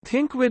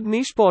Think with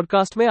niche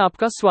podcast में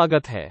आपका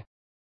स्वागत है।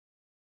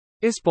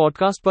 इस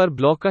पॉडकास्ट पर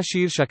ब्लॉग का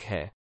शीर्षक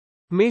है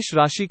मेष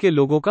राशि के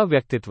लोगों का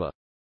व्यक्तित्व।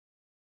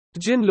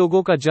 जिन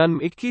लोगों का जन्म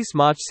 21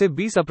 मार्च से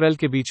 20 अप्रैल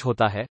के बीच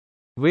होता है,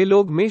 वे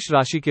लोग मेष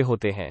राशि के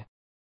होते हैं।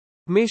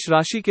 मेष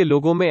राशि के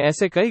लोगों में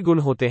ऐसे कई गुण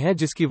होते हैं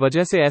जिसकी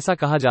वजह से ऐसा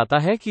कहा जाता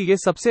है कि ये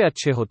सबसे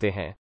अच्छे होते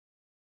हैं।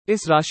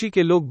 इस राशि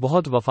के लोग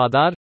बहुत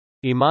वफादार,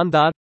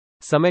 ईमानदार,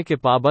 समय के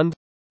पाबंद,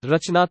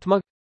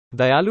 रचनात्मक,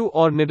 दयालु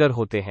और निडर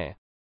होते हैं।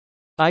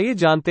 आइए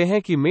जानते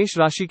हैं कि मेष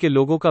राशि के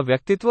लोगों का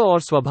व्यक्तित्व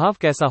और स्वभाव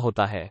कैसा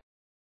होता है।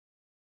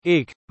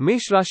 1.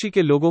 मेष राशि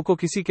के लोगों को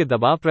किसी के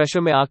दबाव प्रेशर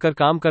में आकर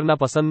काम करना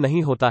पसंद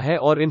नहीं होता है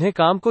और इन्हें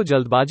काम को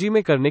जल्दबाजी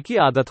में करने की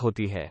आदत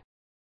होती है।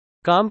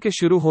 काम के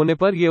शुरू होने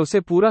पर ये उसे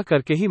पूरा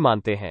करके ही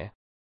मानते हैं।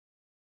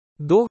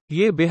 2.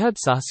 ये बेहद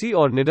साहसी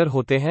और निडर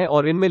होते हैं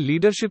और इनमें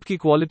लीडरशिप की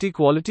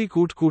क्वालिटी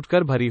कूट कूट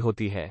कर भरी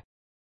होती है।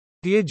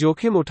 ये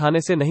जोखिम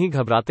उठाने से नहीं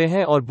घबराते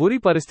हैं और बुरी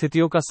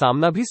परिस्थितियों का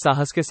सामना भी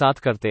साहस के साथ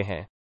करते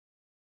हैं।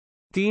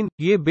 3.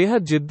 ये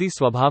बेहद जिद्दी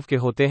स्वभाव के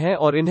होते हैं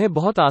और इन्हें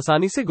बहुत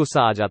आसानी से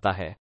गुस्सा आ जाता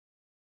है।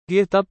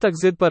 ये तब तक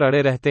जिद पर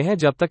अड़े रहते हैं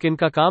जब तक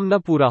इनका काम न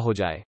पूरा हो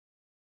जाए।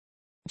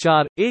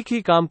 4. एक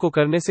ही काम को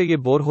करने से ये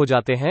बोर हो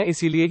जाते हैं,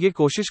 इसीलिए ये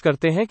कोशिश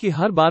करते हैं कि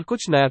हर बार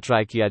कुछ नया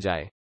ट्राई किया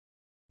जाए।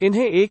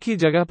 इन्हें एक ही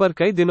जगह पर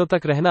कई दिनों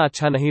तक रहना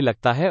अच्छा नहीं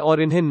लगता है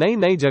और इन्हें नई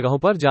नई जगहों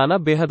पर जाना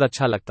बेहद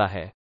अच्छा लगता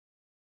है।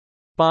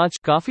 5.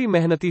 काफी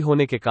मेहनती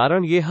होने के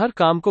कारण ये हर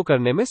काम को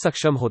करने में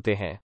सक्षम होते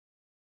हैं।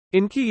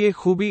 इनकी ये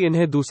खूबी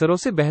इन्हें दूसरों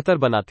से बेहतर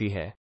बनाती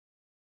है।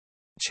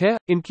 6.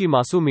 इनकी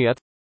मासूमियत,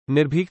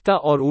 निर्भीकता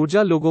और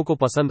ऊर्जा लोगों को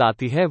पसंद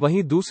आती है,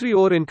 वहीं दूसरी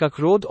ओर इनका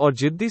क्रोध और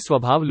जिद्दी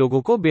स्वभाव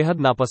लोगों को बेहद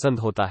नापसंद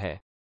होता है।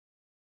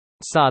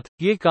 7.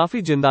 ये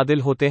काफी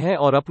जिंदादिल होते हैं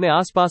और अपने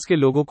आसपास के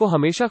लोगों को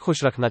हमेशा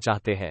खुश रखना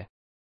चाहते हैं।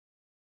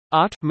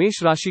 8.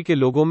 मेष राशि के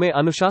लोगों में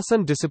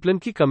अनुशासन डिसिप्लिन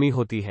की कमी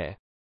होती है।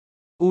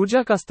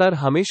 ऊर्जा का स्तर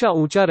हमेशा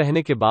ऊंचा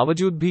रहने के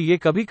बावजूद भी ये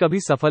कभी कभी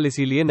सफल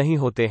इसीलिए नहीं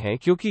होते हैं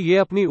क्योंकि ये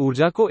अपनी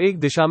ऊर्जा को एक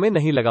दिशा में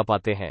नहीं लगा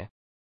पाते हैं।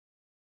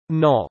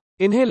 9.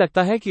 इन्हें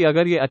लगता है कि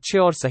अगर ये अच्छे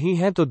और सही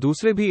हैं तो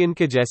दूसरे भी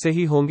इनके जैसे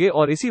ही होंगे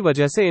और इसी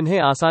वजह से इन्हें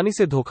आसानी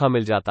से धोखा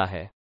मिल जाता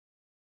है।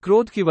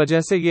 क्रोध की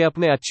वजह से ये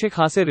अपने अच्छे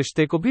खासे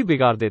रिश्ते को भी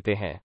बिगाड़ देते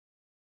हैं।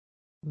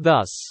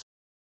 10.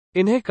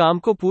 इन्हें काम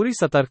को पूरी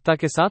सतर्कता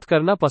के साथ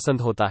करना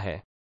पसंद होता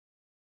है।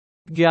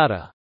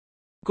 11.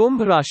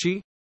 कुंभ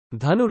राशि,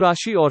 धनु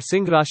राशि और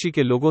सिंह राशि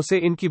के लोगों से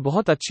इनकी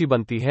बहुत अच्छी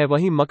बनती है,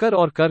 वहीं मकर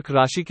और कर्क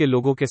राशि के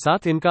लोगों के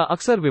साथ इनका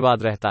अक्सर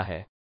विवाद रहता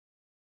है।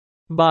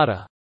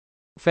 12.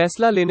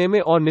 फैसला लेने में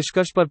और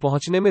निष्कर्ष पर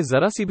पहुंचने में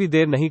जरा सी भी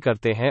देर नहीं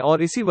करते हैं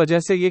और इसी वजह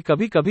से ये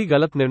कभी कभी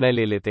गलत निर्णय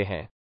ले लेते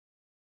हैं।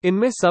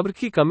 इनमें सब्र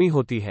की कमी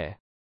होती है।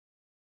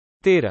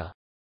 13.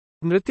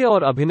 नृत्य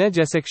और अभिनय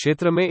जैसे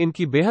क्षेत्र में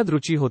इनकी बेहद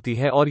रुचि होती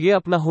है और ये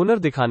अपना हुनर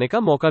दिखाने का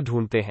मौका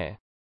ढूंढते हैं।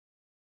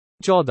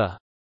 14.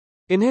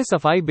 इन्हें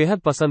सफाई बेहद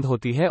पसंद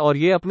होती है और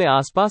ये अपने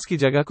आसपास की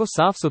जगह को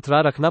साफ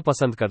सुथरा रखना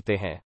पसंद करते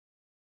हैं।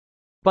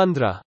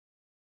 15.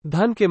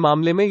 धन के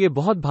मामले में ये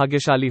बहुत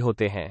भाग्यशाली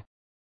होते हैं।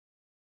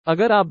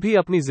 अगर आप भी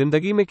अपनी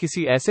जिंदगी में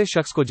किसी ऐसे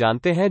शख्स को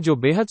जानते हैं जो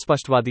बेहद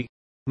स्पष्टवादी,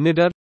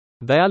 निडर,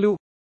 दयालु,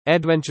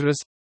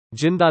 एडवेंचरस,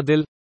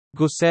 जिंदादिल,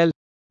 गुस्सैल,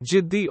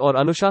 जिद्दी और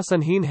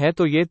अनुशासनहीन है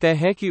तो ये तय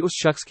है कि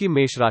उस शख्स की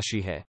मेष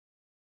राशि है।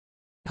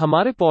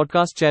 हमारे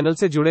पॉडकास्ट चैनल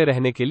से जुड़े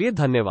रहने के लिए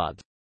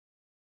धन्यवाद।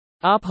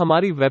 आप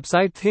हमारी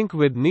वेबसाइट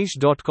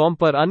thinkwithniche.com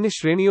पर अन्य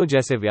श्रेणियों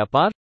जैसे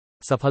व्यापार,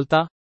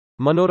 सफलता,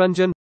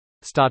 मनोरंजन,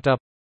 स्टार्टअप,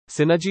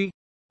 सिनर्जी,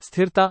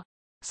 स्थिरता,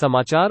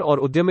 समाचार और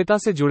उद्यमिता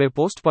से जुड़े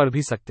पोस्ट पढ़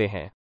भी सकते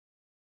हैं।